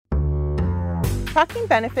Talking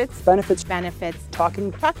benefits. Benefits. Benefits. Talk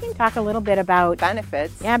a little bit about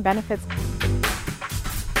benefits. Yeah, benefits.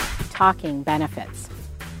 Talking benefits.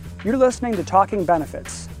 You're listening to Talking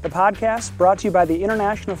Benefits, the podcast brought to you by the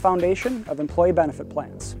International Foundation of Employee Benefit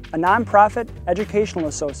Plans, a nonprofit educational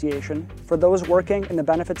association for those working in the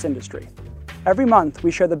benefits industry. Every month,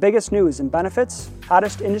 we share the biggest news in benefits,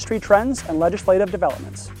 hottest industry trends, and legislative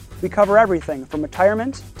developments. We cover everything from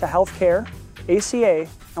retirement to health care, ACA,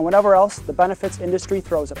 and whatever else the benefits industry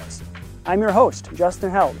throws at us. I'm your host,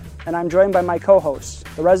 Justin Held, and I'm joined by my co-hosts,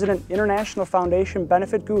 the resident International Foundation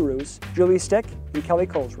benefit gurus, Julie Stick and Kelly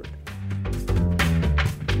Colesroot.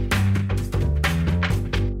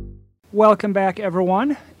 Welcome back,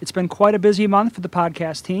 everyone. It's been quite a busy month for the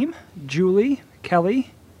podcast team. Julie,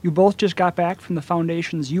 Kelly, you both just got back from the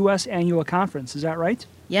Foundation's U.S. annual conference, is that right?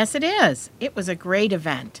 Yes, it is. It was a great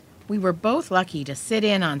event. We were both lucky to sit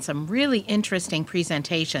in on some really interesting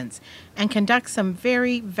presentations and conduct some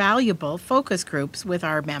very valuable focus groups with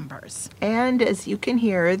our members. And as you can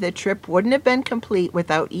hear, the trip wouldn't have been complete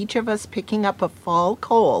without each of us picking up a fall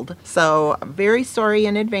cold. So I'm very sorry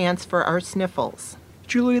in advance for our sniffles.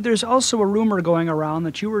 Julie, there's also a rumor going around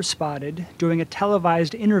that you were spotted doing a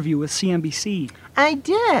televised interview with CNBC. I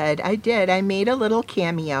did. I made a little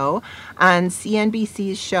cameo on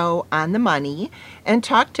CNBC's show On the Money and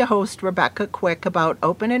talked to host Rebecca Quick about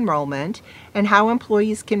open enrollment and how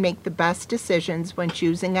employees can make the best decisions when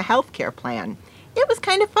choosing a healthcare plan. It was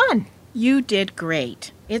kind of fun. You did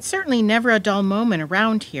great. It's certainly never a dull moment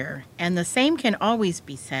around here, and the same can always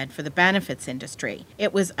be said for the benefits industry.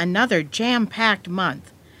 It was another jam-packed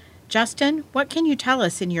month. Justin, what can you tell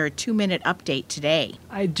us in your 2-minute update today?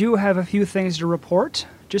 I do have a few things to report.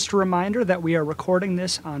 Just a reminder that we are recording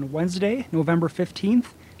this on Wednesday, November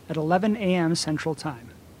 15th at 11 a.m. Central Time.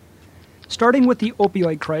 Starting with the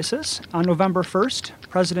opioid crisis, on November 1st,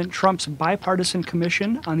 President Trump's bipartisan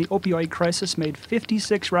commission on the opioid crisis made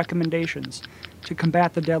 56 recommendations to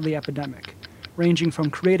combat the deadly epidemic, ranging from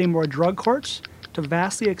creating more drug courts to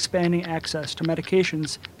vastly expanding access to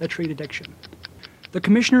medications that treat addiction. The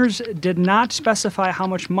commissioners did not specify how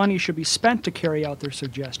much money should be spent to carry out their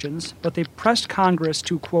suggestions, but they pressed Congress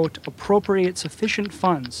to, quote, appropriate sufficient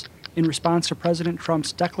funds in response to President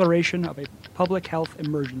Trump's declaration of a public health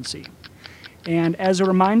emergency. And as a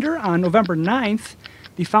reminder, on November 9th,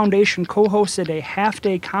 the Foundation co-hosted a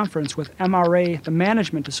half-day conference with MRA, the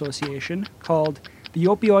Management Association, called The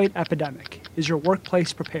Opioid Epidemic. Is Your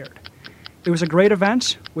Workplace Prepared? It was a great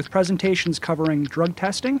event with presentations covering drug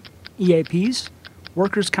testing, EAPs,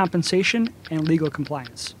 workers' compensation, and legal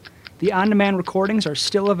compliance. The on-demand recordings are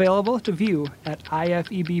still available to view at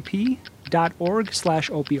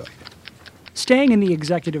ifebp.org/opioid. Staying in the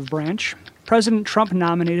executive branch, President Trump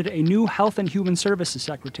nominated a new Health and Human Services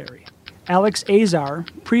Secretary. Alex Azar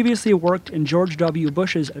previously worked in George W.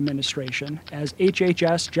 Bush's administration as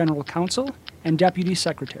HHS General Counsel and Deputy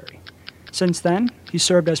Secretary. Since then, he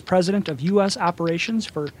served as President of U.S. Operations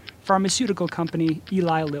for pharmaceutical company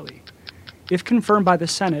Eli Lilly. If confirmed by the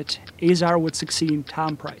Senate, Azar would succeed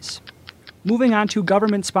Tom Price. Moving on to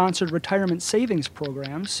government-sponsored retirement savings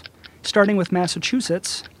programs, starting with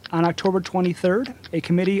Massachusetts, on October 23rd, a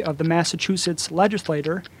committee of the Massachusetts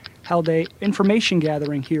legislature held an information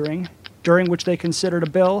gathering hearing during which they considered a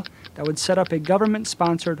bill that would set up a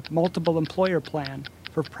government-sponsored multiple employer plan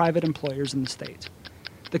for private employers in the state.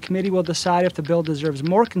 The committee will decide if the bill deserves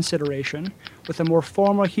more consideration with a more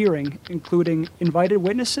formal hearing, including invited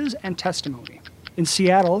witnesses and testimony. In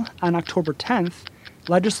Seattle, on October 10th,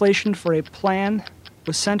 legislation for a plan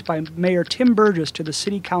was sent by Mayor Tim Burgess to the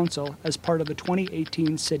City Council as part of the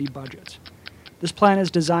 2018 city budget. This plan is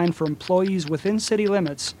designed for employees within city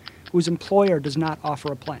limits whose employer does not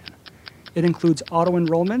offer a plan. It includes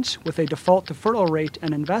auto-enrollment with a default deferral rate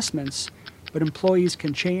and investments, but employees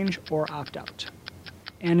can change or opt out.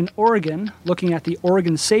 And in Oregon, looking at the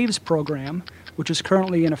Oregon Saves program, which is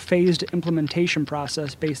currently in a phased implementation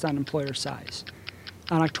process based on employer size.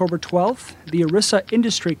 On October 12th, the ERISA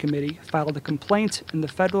Industry Committee filed a complaint in the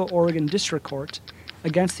Federal Oregon District Court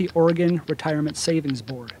against the Oregon Retirement Savings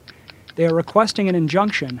Board. They are requesting an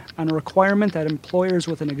injunction on a requirement that employers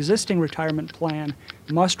with an existing retirement plan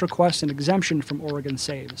must request an exemption from Oregon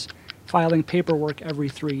Saves, filing paperwork every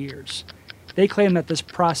 3 years. They claim that this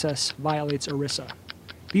process violates ERISA.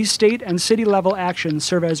 These state and city-level actions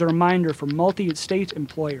serve as a reminder for multi-state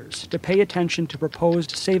employers to pay attention to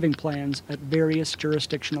proposed saving plans at various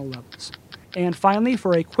jurisdictional levels. And finally,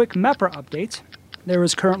 for a quick MEPRA update, there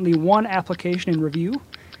is currently one application in review,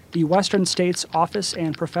 the Western States Office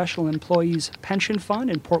and Professional Employees Pension Fund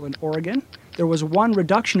in Portland, Oregon. There was one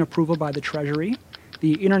reduction approval by the Treasury.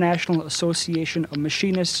 the International Association of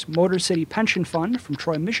Machinists Motor City Pension Fund from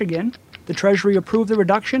Troy, Michigan. The Treasury approved the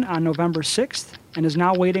reduction on November 6th and is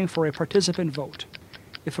now waiting for a participant vote.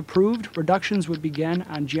 If approved, reductions would begin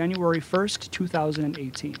on January 1st,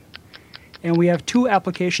 2018. And we have 2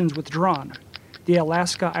 applications withdrawn. The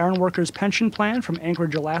Alaska Ironworkers Pension Plan from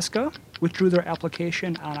Anchorage, Alaska, withdrew their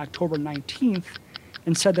application on October 19th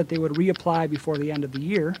and said that they would reapply before the end of the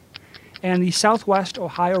year. And the Southwest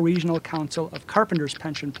Ohio Regional Council of Carpenters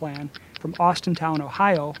Pension Plan from Austintown,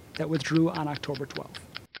 Ohio, that withdrew on October 12th.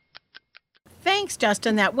 Thanks,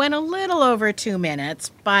 Justin. That went a little over 2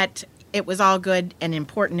 minutes, but it was all good and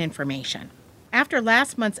important information. After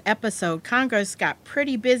last month's episode, Congress got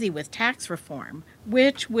pretty busy with tax reform,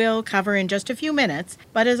 which we'll cover in just a few minutes,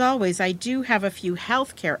 but as always, I do have a few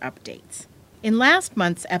healthcare updates. In last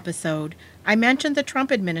month's episode, I mentioned the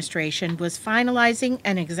Trump administration was finalizing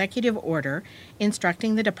an executive order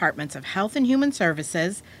instructing the Departments of Health and Human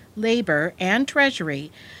Services, Labor, and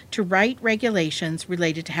Treasury to write regulations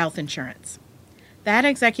related to health insurance. That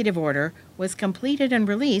executive order was completed and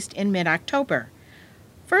released in mid-October.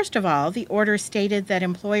 First of all, the order stated that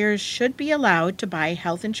employers should be allowed to buy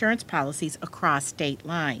health insurance policies across state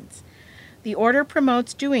lines. The order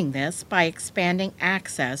promotes doing this by expanding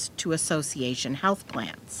access to association health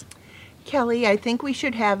plans. Kelly, I think we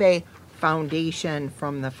should have a foundation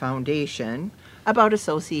from the foundation about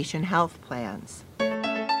association health plans.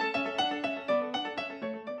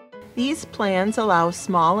 These plans allow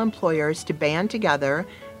small employers to band together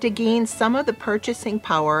to gain some of the purchasing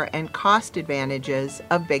power and cost advantages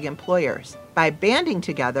of big employers. By banding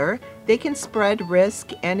together, they can spread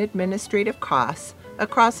risk and administrative costs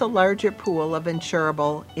across a larger pool of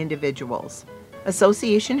insurable individuals.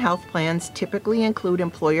 Association health plans typically include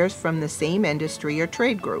employers from the same industry or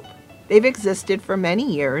trade group. They've existed for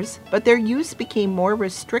many years, but their use became more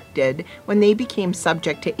restricted when they became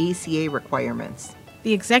subject to ACA requirements.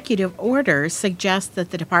 The executive order suggests that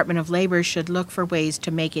the Department of Labor should look for ways to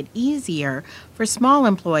make it easier for small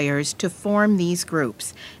employers to form these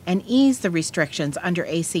groups and ease the restrictions under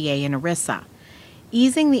ACA and ERISA.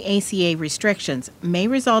 Easing the ACA restrictions may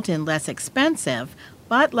result in less expensive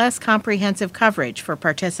but less comprehensive coverage for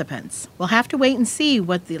participants. We'll have to wait and see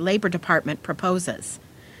what the Labor Department proposes.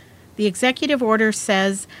 The executive order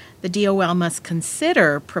says the DOL must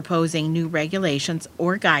consider proposing new regulations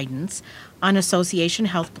or guidance on association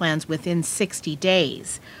health plans within 60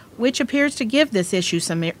 days, which appears to give this issue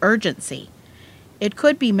some urgency. It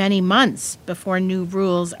could be many months before new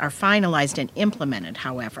rules are finalized and implemented,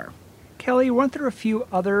 however. Kelly, weren't there a few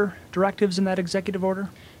other directives in that executive order?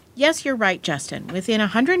 Yes, you're right, Justin. Within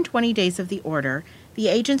 120 days of the order, the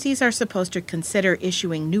agencies are supposed to consider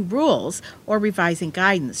issuing new rules or revising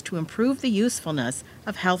guidance to improve the usefulness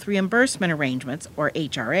of health reimbursement arrangements, or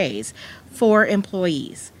HRAs, for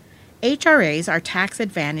employees. HRAs are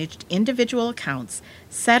tax-advantaged individual accounts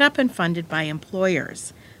set up and funded by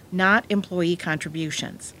employers, not employee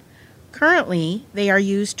contributions. Currently, they are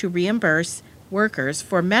used to reimburse workers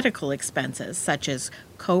for medical expenses such as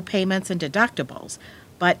co-payments and deductibles,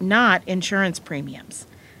 but not insurance premiums.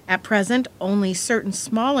 At present, only certain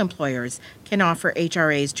small employers can offer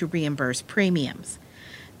HRAs to reimburse premiums.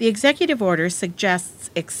 The executive order suggests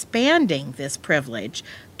expanding this privilege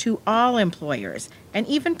to all employers and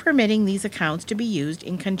even permitting these accounts to be used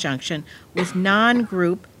in conjunction with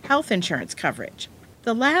non-group health insurance coverage.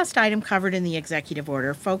 The last item covered in the executive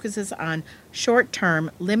order focuses on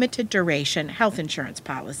short-term, limited-duration health insurance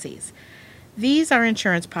policies. These are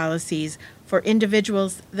insurance policies for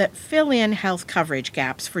individuals that fill in health coverage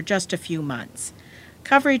gaps for just a few months.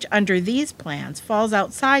 Coverage under these plans falls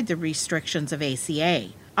outside the restrictions of ACA.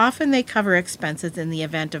 Often they cover expenses in the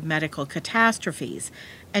event of medical catastrophes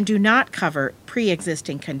and do not cover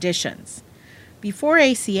pre-existing conditions. Before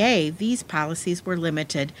ACA, these policies were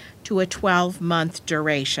limited to a 12-month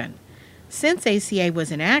duration. Since ACA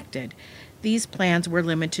was enacted, these plans were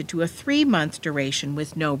limited to a 3-month duration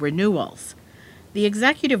with no renewals. The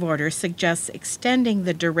executive order suggests extending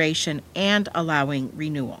the duration and allowing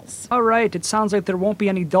renewals. All right, it sounds like there won't be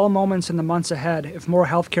any dull moments in the months ahead if more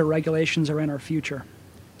healthcare regulations are in our future.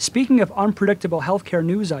 Speaking of unpredictable healthcare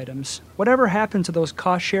news items, whatever happened to those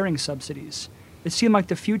cost-sharing subsidies? It seemed like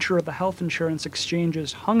the future of the health insurance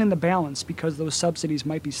exchanges hung in the balance because those subsidies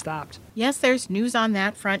might be stopped. Yes, there's news on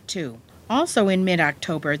that front, too. Also in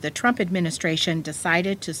mid-October, the Trump administration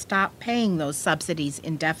decided to stop paying those subsidies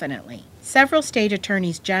indefinitely. Several state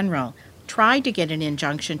attorneys general tried to get an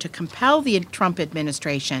injunction to compel the Trump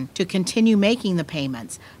administration to continue making the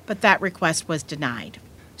payments, but that request was denied.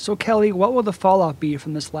 So, Kelly, what will the fallout be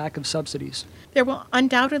from this lack of subsidies? There will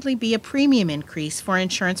undoubtedly be a premium increase for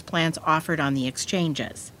insurance plans offered on the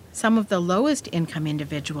exchanges. Some of the lowest income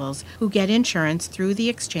individuals who get insurance through the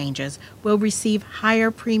exchanges will receive higher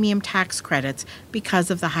premium tax credits because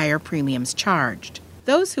of the higher premiums charged.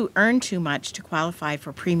 Those who earn too much to qualify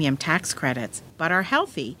for premium tax credits but are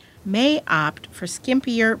healthy may opt for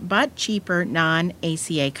skimpier but cheaper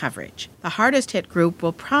non-ACA coverage. The hardest hit group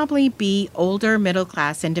will probably be older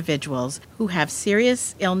middle-class individuals who have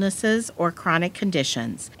serious illnesses or chronic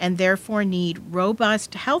conditions and therefore need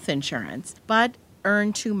robust health insurance but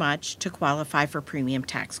earn too much to qualify for premium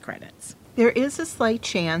tax credits. There is a slight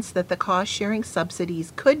chance that the cost-sharing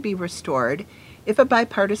subsidies could be restored if a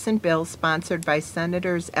bipartisan bill sponsored by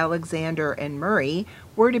Senators Alexander and Murray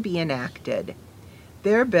were to be enacted.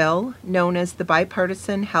 Their bill, known as the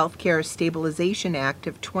Bipartisan Healthcare Stabilization Act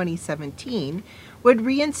of 2017, would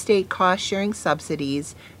reinstate cost-sharing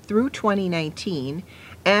subsidies through 2019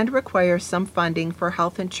 and require some funding for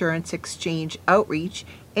health insurance exchange outreach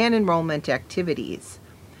and enrollment activities.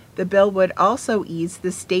 The bill would also ease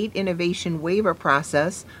the state innovation waiver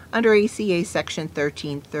process under ACA Section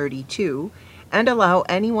 1332 and allow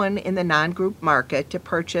anyone in the non-group market to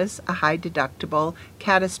purchase a high-deductible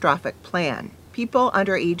catastrophic plan. People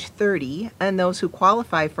under age 30 and those who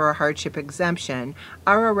qualify for a hardship exemption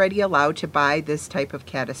are already allowed to buy this type of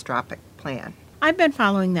catastrophic plan. I've been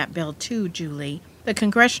following that bill too, Julie. The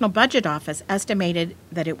Congressional Budget Office estimated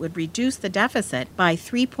that it would reduce the deficit by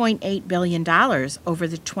 $3.8 billion over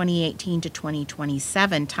the 2018 to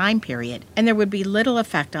 2027 time period, and there would be little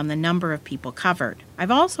effect on the number of people covered. I've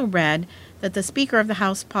also read that the Speaker of the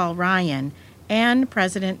House, Paul Ryan, and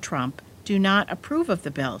President Trump do not approve of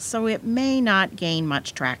the bill, so it may not gain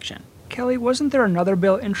much traction. Kelly, wasn't there another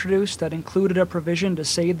bill introduced that included a provision to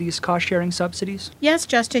save these cost-sharing subsidies? Yes,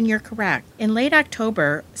 Justin, you're correct. In late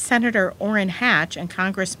October, Senator Orrin Hatch and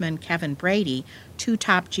Congressman Kevin Brady, two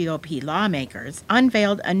top GOP lawmakers,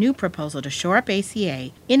 unveiled a new proposal to shore up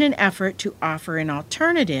ACA in an effort to offer an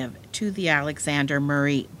alternative to the Alexander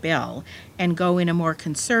Murray bill and go in a more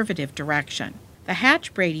conservative direction. The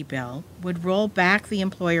Hatch-Brady bill would roll back the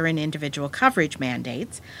employer and individual coverage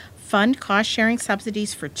mandates, fund cost-sharing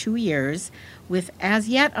subsidies for 2 years with as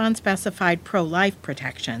yet unspecified pro-life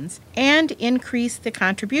protections, and increase the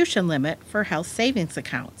contribution limit for health savings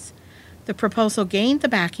accounts. The proposal gained the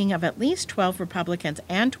backing of at least 12 Republicans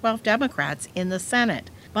and 12 Democrats in the Senate,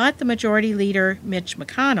 but the Majority Leader Mitch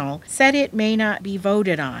McConnell said it may not be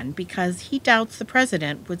voted on because he doubts the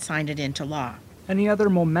president would sign it into law. Any other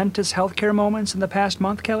momentous healthcare moments in the past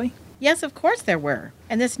month, Kelly? Yes, of course there were.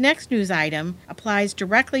 And this next news item applies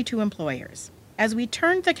directly to employers. As we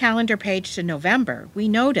turned the calendar page to November, we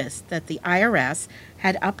noticed that the IRS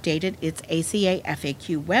had updated its ACA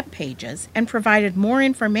FAQ web pages and provided more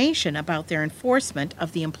information about their enforcement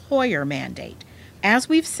of the employer mandate. As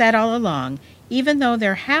we've said all along, even though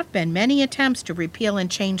there have been many attempts to repeal and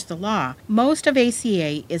change the law, most of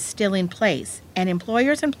ACA is still in place, and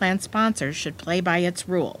employers and plan sponsors should play by its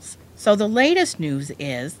rules. So the latest news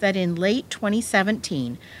is that in late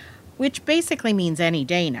 2017, which basically means any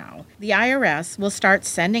day now, the IRS will start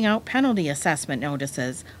sending out penalty assessment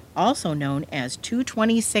notices, also known as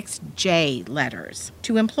 226J letters,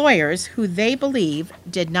 to employers who they believe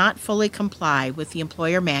did not fully comply with the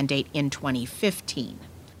employer mandate in 2015.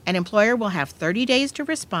 An employer will have 30 days to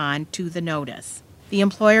respond to the notice. The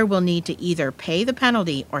employer will need to either pay the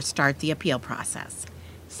penalty or start the appeal process.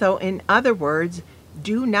 So in other words,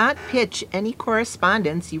 do not pitch any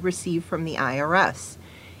correspondence you receive from the IRS.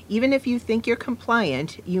 Even if you think you're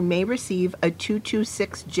compliant, you may receive a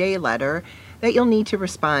 226J letter that you'll need to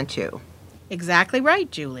respond to. Exactly right,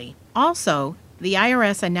 Julie. Also, the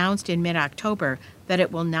IRS announced in mid-October that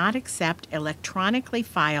it will not accept electronically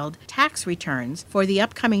filed tax returns for the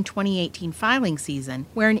upcoming 2018 filing season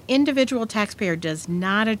where an individual taxpayer does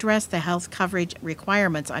not address the health coverage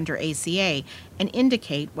requirements under ACA and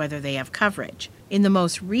indicate whether they have coverage. In the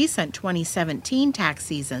most recent 2017 tax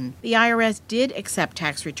season, the IRS did accept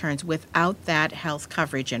tax returns without that health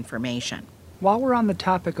coverage information. While we're on the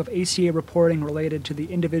topic of ACA reporting related to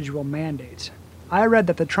the individual mandates, I read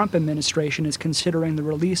that the Trump administration is considering the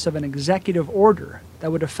release of an executive order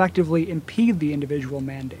that would effectively impede the individual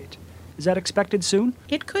mandate. Is that expected soon?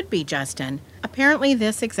 It could be, Justin. Apparently,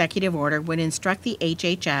 this executive order would instruct the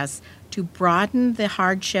HHS to broaden the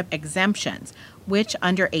hardship exemptions, which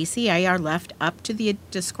under ACA are left up to the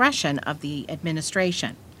discretion of the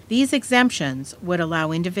administration. These exemptions would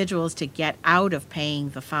allow individuals to get out of paying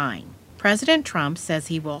the fine. President Trump says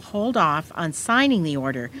he will hold off on signing the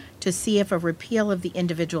order to see if a repeal of the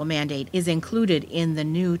individual mandate is included in the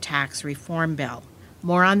new tax reform bill.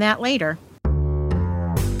 More on that later.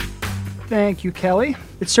 Thank you, Kelly.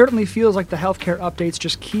 It certainly feels like the healthcare updates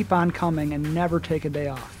just keep on coming and never take a day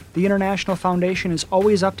off. The International Foundation is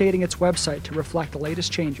always updating its website to reflect the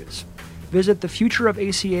latest changes. Visit the Future of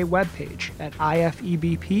ACA webpage at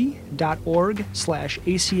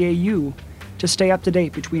ifebp.org/ACAU to stay up to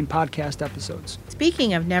date between podcast episodes.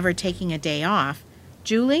 Speaking of never taking a day off,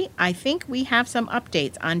 Julie, I think we have some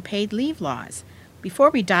updates on paid leave laws. Before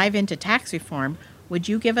we dive into tax reform, would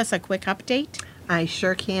you give us a quick update? I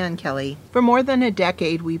sure can, Kelly. For more than a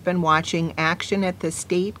decade, we've been watching action at the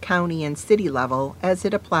state, county, and city level as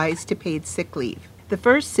it applies to paid sick leave. The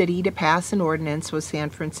first city to pass an ordinance was San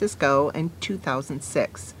Francisco in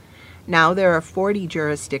 2006. Now there are 40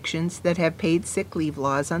 jurisdictions that have paid sick leave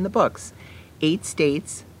laws on the books, 8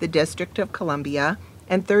 states, the District of Columbia,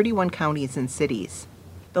 and 31 counties and cities.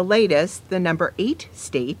 The latest, the number 8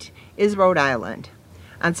 state, is Rhode Island.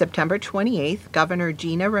 On September 28th, Governor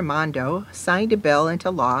Gina Raimondo signed a bill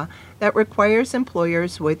into law that requires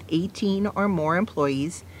employers with 18 or more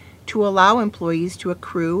employees to allow employees to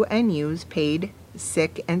accrue and use paid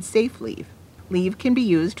sick and safe leave. Leave can be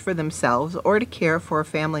used for themselves or to care for a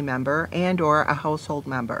family member and/or a household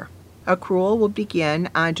member. Accrual will begin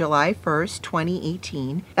on July 1st,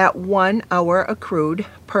 2018, at 1 hour accrued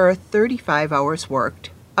per 35 hours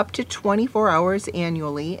worked, up to 24 hours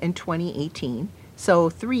annually in 2018. So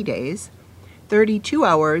 3 days, 32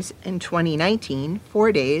 hours in 2019,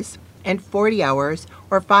 4 days, and 40 hours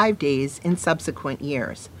or 5 days in subsequent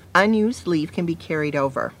years. Unused leave can be carried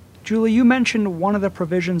over. Julie, you mentioned one of the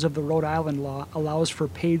provisions of the Rhode Island law allows for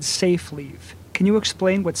paid safe leave. Can you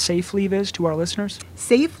explain what safe leave is to our listeners?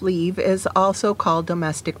 Safe leave is also called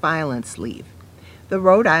domestic violence leave. The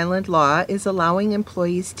Rhode Island law is allowing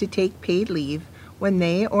employees to take paid leave when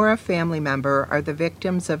they or a family member are the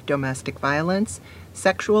victims of domestic violence,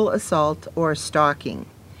 sexual assault, or stalking.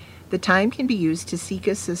 The time can be used to seek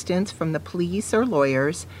assistance from the police or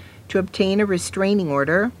lawyers, to obtain a restraining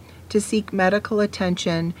order, to seek medical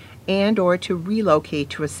attention, and/or to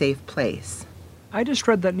relocate to a safe place. I just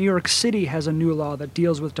read that New York City has a new law that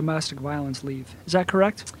deals with domestic violence leave. Is that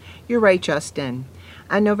correct? You're right, Justin.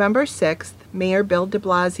 On November 6th, Mayor Bill de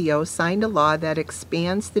Blasio signed a law that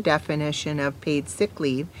expands the definition of paid sick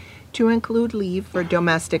leave to include leave for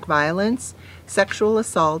domestic violence, sexual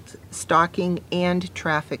assault, stalking, and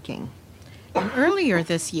trafficking. And earlier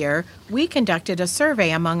this year, we conducted a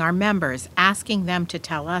survey among our members asking them to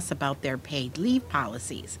tell us about their paid leave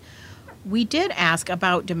policies. We did ask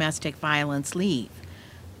about domestic violence leave.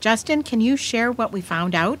 Justin, can you share what we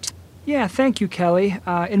found out? Yeah, thank you, Kelly.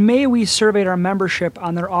 In May, we surveyed our membership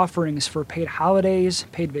on their offerings for paid holidays,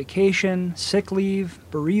 paid vacation, sick leave,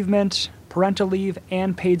 bereavement, parental leave,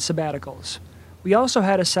 and paid sabbaticals. We also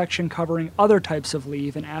had a section covering other types of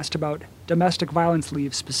leave and asked about domestic violence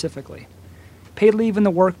leave specifically. Paid leave in the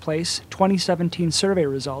workplace 2017 survey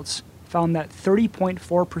results found that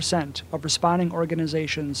 30.4% of responding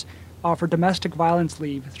organizations offer domestic violence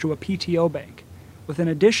leave through a PTO bank, with an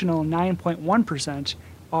additional 9.1%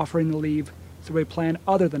 offering the leave through a plan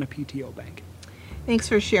other than a PTO bank. Thanks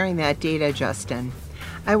for sharing that data, Justin.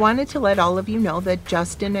 I wanted to let all of you know that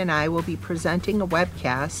Justin and I will be presenting a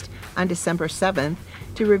webcast on December 7th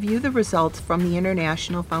to review the results from the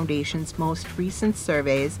International Foundation's most recent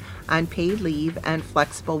surveys on paid leave and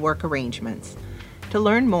flexible work arrangements. To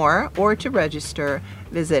learn more or to register,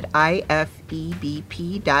 visit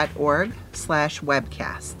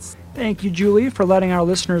ifebp.org/webcasts. Thank you, Julie, for letting our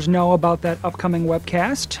listeners know about that upcoming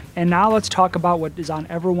webcast. And now let's talk about what is on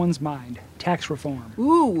everyone's mind, tax reform.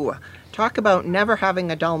 Ooh, talk about never having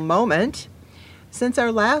a dull moment. Since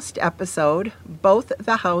our last episode, both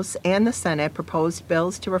the House and the Senate proposed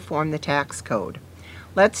bills to reform the tax code.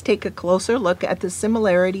 Let's take a closer look at the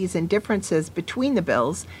similarities and differences between the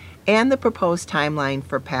bills and the proposed timeline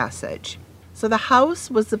for passage. So the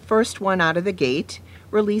House was the first one out of the gate,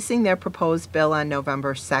 releasing their proposed bill on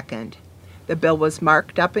November 2nd. The bill was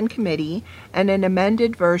marked up in committee, and an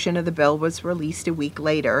amended version of the bill was released a week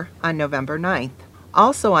later on November 9th.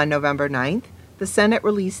 Also on November 9th, the Senate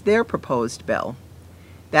released their proposed bill.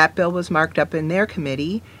 That bill was marked up in their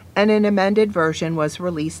committee, and an amended version was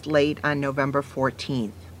released late on November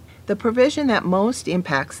 14th. The provision that most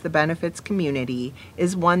impacts the benefits community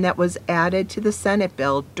is one that was added to the Senate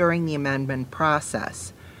bill during the amendment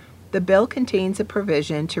process. The bill contains a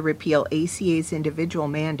provision to repeal ACA's individual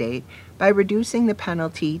mandate by reducing the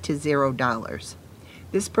penalty to $0.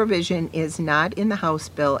 This provision is not in the House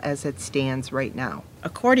bill as it stands right now.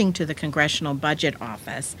 According to the Congressional Budget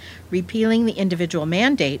Office, repealing the individual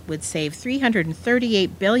mandate would save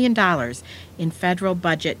 $338 billion in federal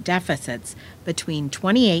budget deficits between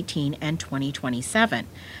 2018 and 2027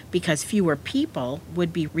 because fewer people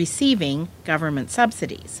would be receiving government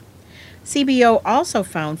subsidies. CBO also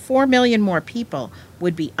found 4 million more people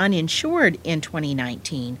would be uninsured in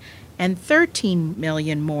 2019 and 13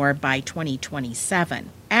 million more by 2027.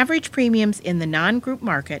 Average premiums in the non-group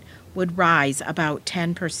market would rise about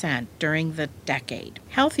 10% during the decade.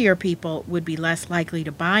 Healthier people would be less likely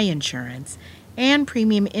to buy insurance, and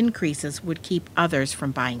premium increases would keep others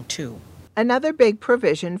from buying too. Another big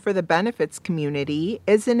provision for the benefits community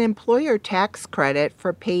is an employer tax credit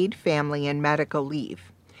for paid family and medical leave.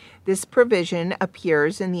 This provision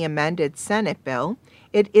appears in the amended Senate bill.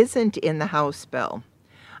 It isn't in the House bill.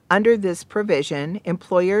 Under this provision,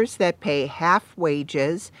 employers that pay half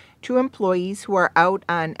wages to employees who are out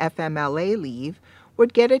on FMLA leave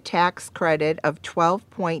would get a tax credit of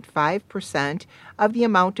 12.5% of the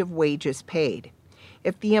amount of wages paid.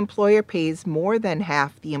 If the employer pays more than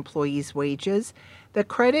half the employee's wages, the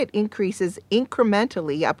credit increases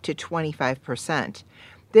incrementally up to 25%.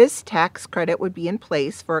 This tax credit would be in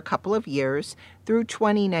place for a couple of years through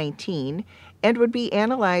 2019 and would be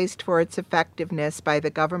analyzed for its effectiveness by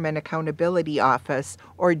the Government Accountability Office,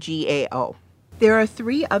 or GAO. There are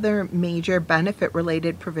 3 other major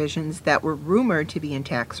benefit-related provisions that were rumored to be in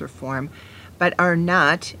tax reform, but are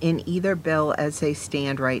not in either bill as they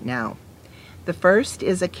stand right now. The first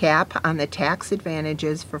is a cap on the tax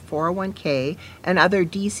advantages for 401k and other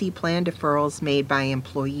DC plan deferrals made by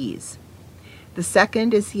employees. The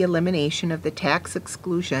second is the elimination of the tax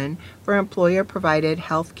exclusion for employer-provided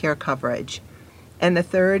health care coverage. And the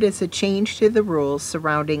third is a change to the rules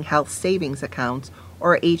surrounding health savings accounts,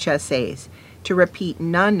 or HSAs. To repeat,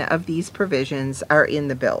 none of these provisions are in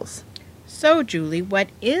the bills. So, Julie, what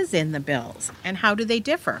is in the bills, and how do they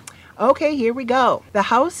differ? Okay, here we go. The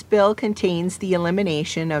House bill contains the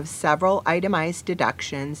elimination of several itemized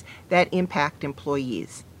deductions that impact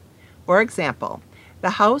employees. For example,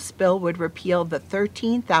 the House bill would repeal the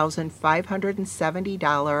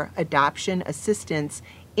 $13,570 adoption assistance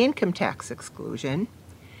income tax exclusion,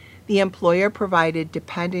 the employer-provided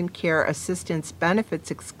dependent care assistance benefits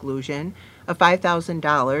exclusion of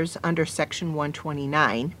 $5,000 under Section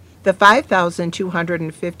 129, the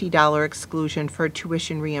 $5,250 exclusion for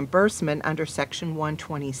tuition reimbursement under Section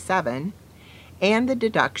 127, and the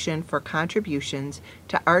deduction for contributions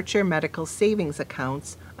to Archer Medical Savings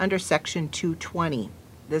Accounts under Section 220.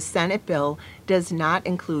 The Senate bill does not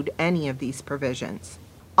include any of these provisions.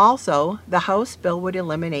 Also, the House bill would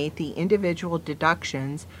eliminate the individual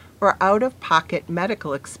deductions for out-of-pocket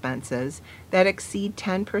medical expenses that exceed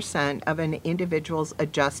 10% of an individual's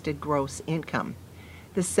adjusted gross income.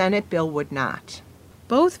 The Senate bill would not.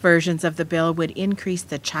 Both versions of the bill would increase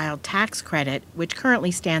the child tax credit, which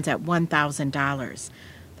currently stands at $1,000.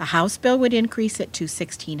 The House bill would increase it to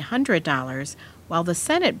 $1,600, while the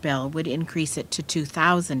Senate bill would increase it to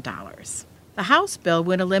 $2,000. The House bill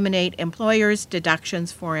would eliminate employers'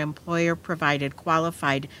 deductions for employer-provided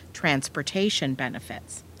qualified transportation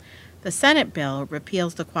benefits. The Senate bill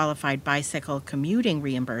repeals the qualified bicycle commuting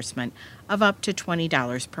reimbursement of up to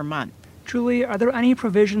 $20 per month. Julie, are there any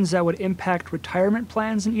provisions that would impact retirement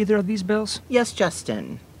plans in either of these bills? Yes,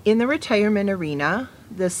 Justin. In the retirement arena,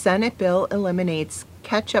 the Senate bill eliminates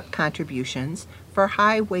catch-up contributions for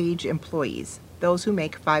high-wage employees, those who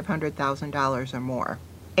make $500,000 or more.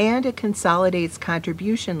 And it consolidates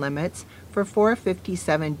contribution limits for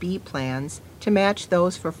 457B plans to match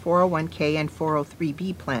those for 401k and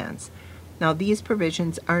 403B plans. Now, these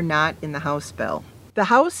provisions are not in the House bill. The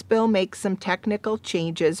House bill makes some technical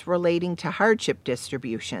changes relating to hardship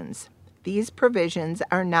distributions. These provisions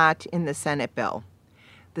are not in the Senate bill.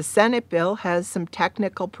 The Senate bill has some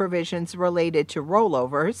technical provisions related to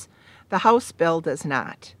rollovers. The House bill does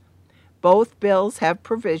not. Both bills have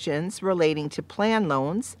provisions relating to plan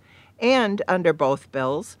loans, and under both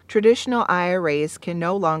bills, traditional IRAs can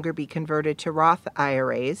no longer be converted to Roth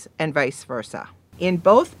IRAs and vice versa. In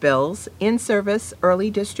both bills, in-service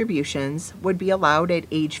early distributions would be allowed at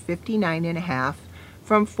age 59 and a half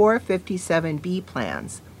from 457B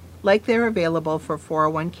plans, like they're available for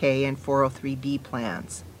 401k and 403B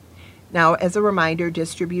plans. Now, as a reminder,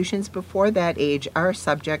 distributions before that age are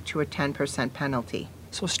subject to a 10% penalty.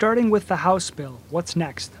 So starting with the House bill, what's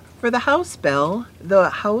next? For the House bill, the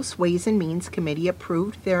House Ways and Means Committee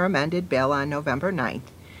approved their amended bill on November 9th,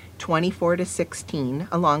 24-16,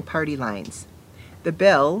 along party lines. The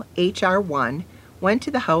bill, H.R. 1, went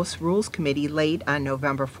to the House Rules Committee late on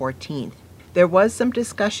November 14th. There was some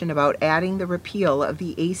discussion about adding the repeal of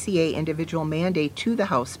the ACA individual mandate to the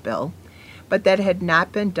House bill, but that had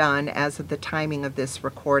not been done as of the timing of this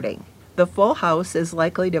recording. The full House is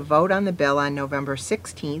likely to vote on the bill on November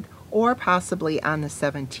 16th or possibly on the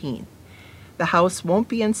 17th. The House won't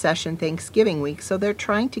be in session Thanksgiving week, so they're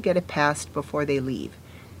trying to get it passed before they leave.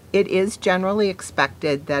 It is generally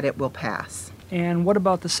expected that it will pass. And what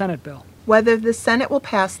about the Senate bill? Whether the Senate will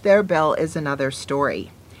pass their bill is another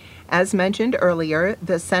story. As mentioned earlier,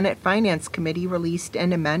 the Senate Finance Committee released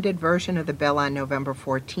an amended version of the bill on November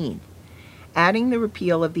 14th. Adding the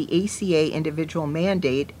repeal of the ACA individual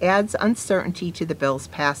mandate adds uncertainty to the bill's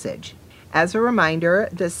passage. As a reminder,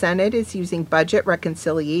 the Senate is using budget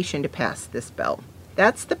reconciliation to pass this bill.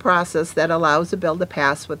 That's the process that allows a bill to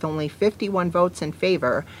pass with only 51 votes in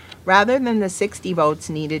favor, rather than the 60 votes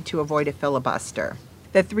needed to avoid a filibuster.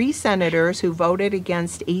 The 3 senators who voted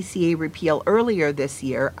against ACA repeal earlier this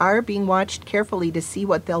year are being watched carefully to see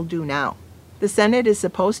what they'll do now. The Senate is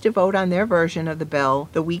supposed to vote on their version of the bill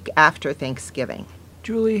the week after Thanksgiving.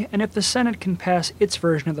 Julie, and if the Senate can pass its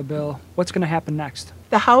version of the bill, what's going to happen next?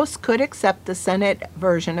 The House could accept the Senate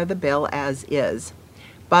version of the bill as is,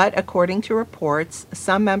 but according to reports,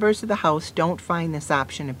 some members of the House don't find this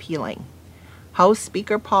option appealing. House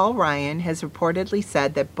Speaker Paul Ryan has reportedly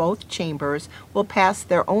said that both chambers will pass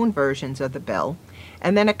their own versions of the bill,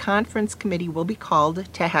 and then a conference committee will be called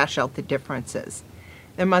to hash out the differences.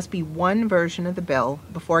 There must be one version of the bill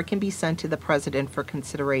before it can be sent to the President for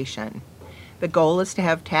consideration. The goal is to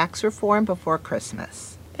have tax reform before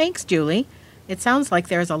Christmas. Thanks, Julie. It sounds like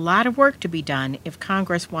there's a lot of work to be done if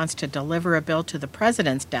Congress wants to deliver a bill to the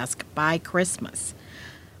President's desk by Christmas.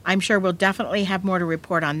 I'm sure we'll definitely have more to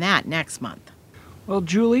report on that next month. Well,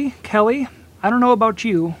 Julie, Kelly, I don't know about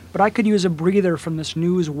you, but I could use a breather from this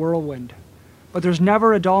news whirlwind. But there's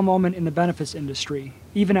never a dull moment in the benefits industry,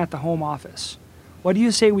 even at the home office. What do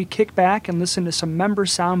you say we kick back and listen to some member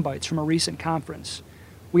sound bites from a recent conference?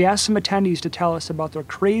 We asked some attendees to tell us about their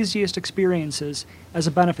craziest experiences as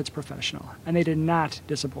a benefits professional, and they did not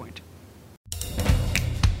disappoint.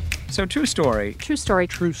 So, true story. True story.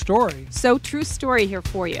 True story. So, true story here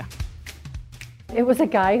for you. It was a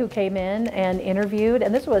guy who came in and interviewed,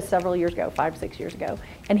 and this was several years ago, 5, 6 years ago,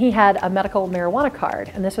 and he had a medical marijuana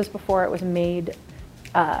card, and this was before it was made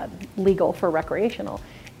legal for recreational.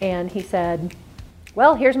 And he said,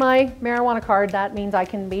 well, here's my marijuana card, that means I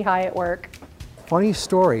can be high at work. Funny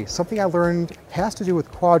story, something I learned has to do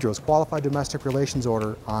with Quadros, Qualified Domestic Relations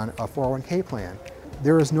Order, on a 401k plan.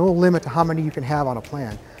 There is no limit to how many you can have on a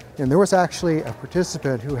plan. And there was actually a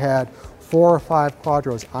participant who had 4 or 5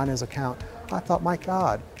 Quadros on his account. I thought, my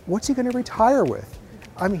God, what's he going to retire with?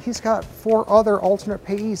 I mean, he's got 4 other alternate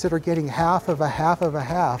payees that are getting half of a half of a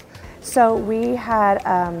half. So we had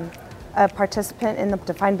a participant in the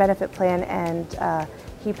defined benefit plan, and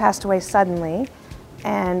he passed away suddenly.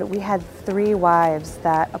 And we had 3 wives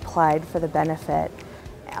that applied for the benefit,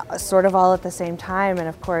 sort of all at the same time. And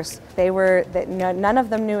of course, none of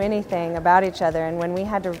them knew anything about each other. And when we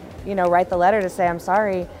had to, write the letter to say, I'm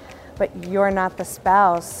sorry, but you're not the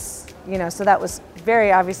spouse, so that was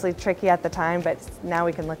very obviously tricky at the time, but now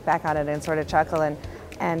we can look back on it and sort of chuckle.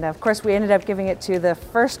 And of course, we ended up giving it to the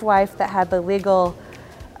first wife that had the legal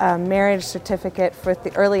marriage certificate for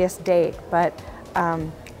the earliest date. But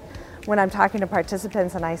when I'm talking to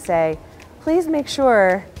participants and I say, please make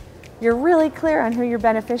sure you're really clear on who your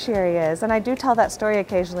beneficiary is. And I do tell that story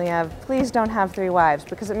occasionally of, please don't have 3 wives,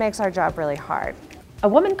 because it makes our job really hard. A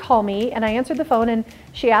woman called me and I answered the phone, and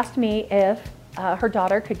she asked me if her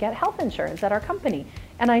daughter could get health insurance at our company.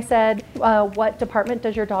 And I said, what department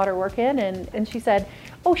does your daughter work in? And she said,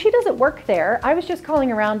 oh, she doesn't work there. I was just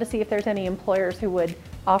calling around to see if there's any employers who would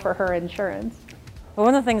offer her insurance. Well,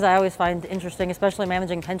 one of the things I always find interesting, especially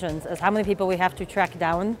managing pensions, is how many people we have to track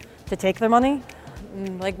down to take their money.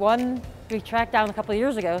 Like one we tracked down a couple of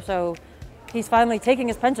years ago, so he's finally taking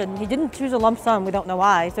his pension. He didn't choose a lump sum, we don't know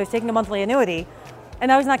why, so he's taking a monthly annuity, and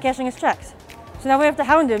now he's not cashing his checks. So now we have to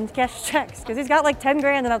hound him to cash his checks, because he's got like 10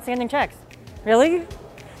 grand in outstanding checks. Really?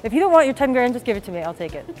 If you don't want your 10 grand, just give it to me, I'll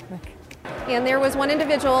take it. And there was one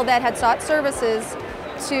individual that had sought services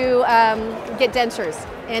to get dentures,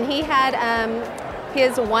 and he had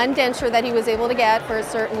his one denture that he was able to get for a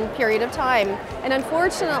certain period of time. And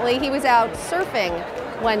unfortunately, he was out surfing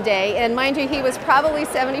one day, and mind you, he was probably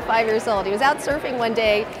 75 years old. He was out surfing one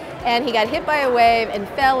day, and he got hit by a wave and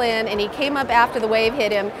fell in, and he came up after the wave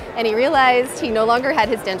hit him, and he realized he no longer had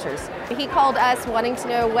his dentures. He called us wanting to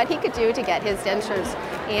know what he could do to get his dentures.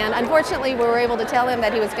 And unfortunately, we were able to tell him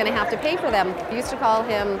that he was going to have to pay for them. We used to call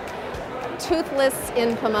him Toothless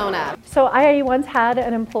in Pomona. So I once had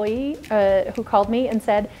an employee who called me and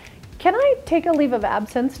said, Can I take a leave of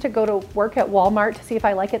absence to go to work at Walmart to see if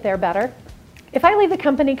I like it there better? If I leave the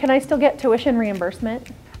company, can I still get tuition reimbursement?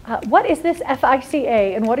 What is this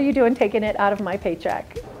FICA and what are you doing taking it out of my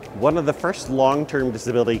paycheck? One of the first long-term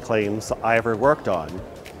disability claims I ever worked on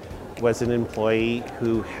was an employee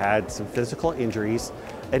who had some physical injuries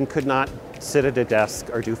and could not sit at a desk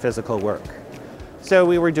or do physical work. So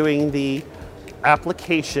we were doing the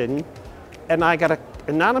application and I got an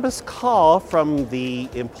anonymous call from the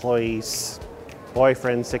employee's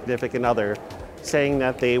boyfriend, significant other, saying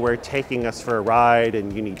that they were taking us for a ride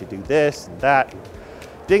and you need to do this and that.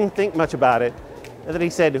 Didn't think much about it. And then he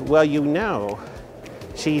said, well, you know,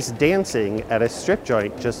 she's dancing at a strip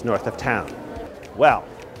joint just north of town. Well,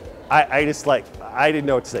 I didn't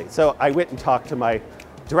know what to say. So I went and talked to my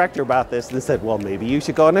director about this and said, well, maybe you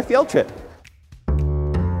should go on a field trip.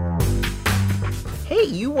 Hey,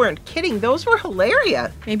 you weren't kidding. Those were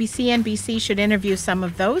hilarious. Maybe CNBC should interview some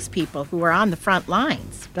of those people who are on the front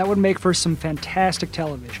lines. That would make for some fantastic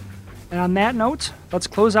television. And on that note, let's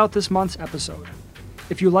close out this month's episode.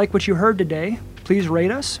 If you like what you heard today, please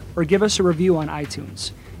rate us or give us a review on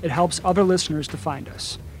iTunes. It helps other listeners to find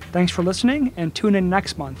us. Thanks for listening, and tune in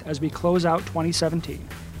next month as we close out 2017.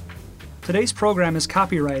 Today's program is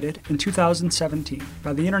copyrighted in 2017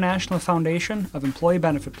 by the International Foundation of Employee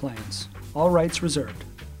Benefit Plans. All rights reserved.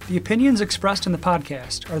 The opinions expressed in the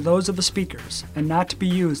podcast are those of the speakers and not to be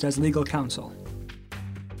used as legal counsel.